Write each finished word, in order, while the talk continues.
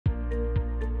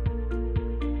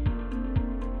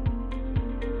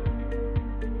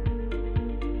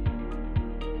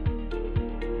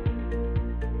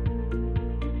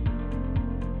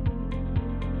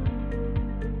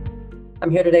I'm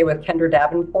here today with Kendra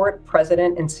Davenport,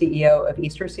 President and CEO of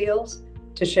Easter Seals,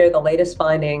 to share the latest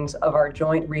findings of our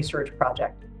joint research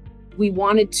project. We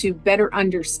wanted to better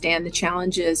understand the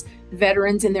challenges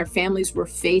veterans and their families were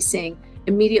facing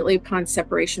immediately upon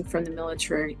separation from the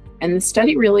military. And the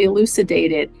study really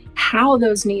elucidated how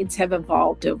those needs have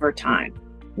evolved over time.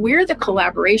 Where the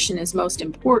collaboration is most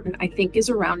important, I think,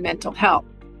 is around mental health.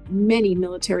 Many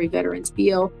military veterans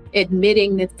feel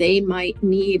admitting that they might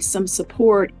need some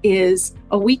support is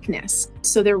a weakness,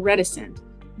 so they're reticent.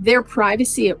 Their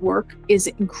privacy at work is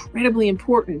incredibly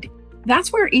important.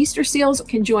 That's where Easter Seals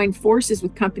can join forces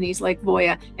with companies like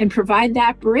Voya and provide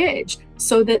that bridge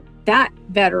so that that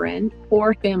veteran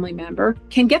or family member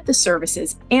can get the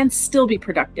services and still be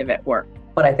productive at work.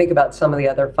 When I think about some of the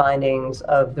other findings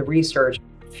of the research,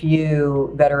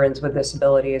 few veterans with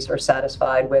disabilities are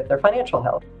satisfied with their financial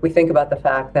health. We think about the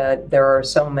fact that there are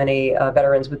so many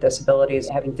veterans with disabilities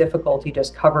having difficulty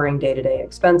just covering day-to-day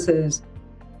expenses.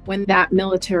 When that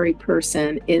military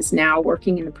person is now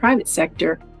working in the private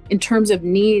sector, in terms of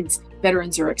needs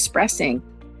veterans are expressing,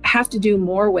 have to do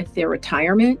more with their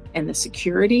retirement and the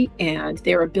security and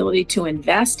their ability to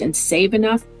invest and save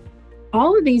enough.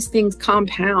 All of these things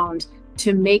compound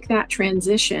to make that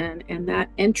transition and that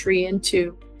entry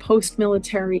into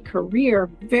post-military career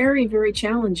very, very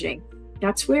challenging.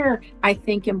 That's where I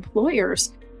think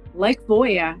employers like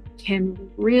Voya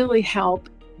can really help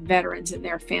veterans and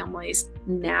their families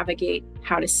navigate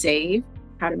how to save,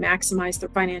 how to maximize the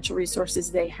financial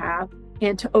resources they have,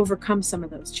 and to overcome some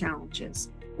of those challenges.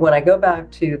 When I go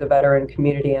back to the veteran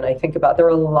community and I think about, there are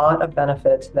a lot of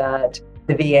benefits that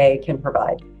the VA can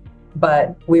provide,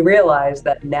 but we realize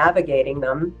that navigating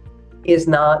them is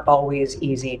not always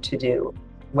easy to do,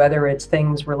 whether it's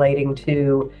things relating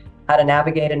to how to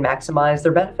navigate and maximize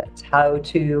their benefits, how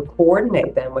to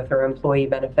coordinate them with their employee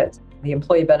benefits. The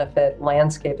employee benefit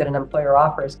landscape that an employer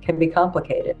offers can be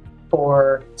complicated.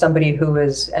 For somebody who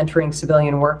is entering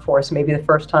civilian workforce, maybe the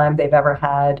first time they've ever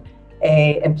had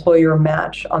an employer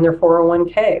match on their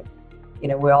 401k.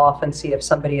 We often see if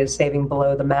somebody is saving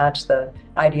below the match, the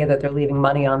idea that they're leaving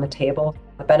money on the table.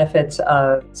 The benefits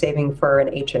of saving for an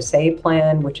HSA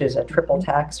plan, which is a triple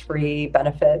tax-free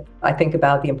benefit. I think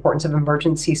about the importance of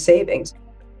emergency savings.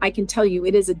 I can tell you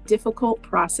it is a difficult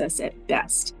process at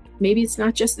best. Maybe it's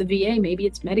not just the VA, maybe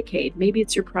it's Medicaid, maybe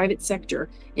it's your private sector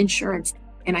insurance.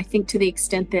 And I think to the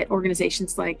extent that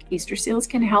organizations like Easter Seals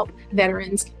can help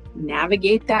veterans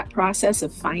navigate that process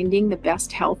of finding the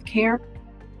best health care,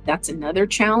 that's another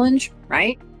challenge,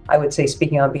 right? I would say,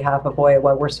 speaking on behalf of Voya,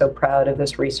 why we're so proud of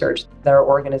this research that our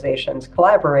organizations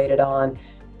collaborated on,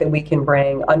 that we can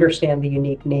understand the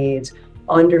unique needs,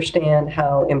 understand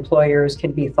how employers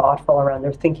can be thoughtful around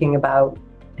their thinking about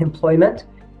employment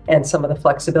and some of the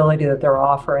flexibility that they're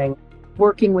offering.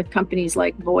 Working with companies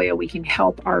like Voya, we can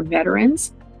help our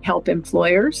veterans, help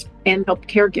employers, and help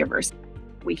caregivers.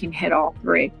 We can hit all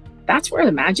three. That's where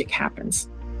the magic happens.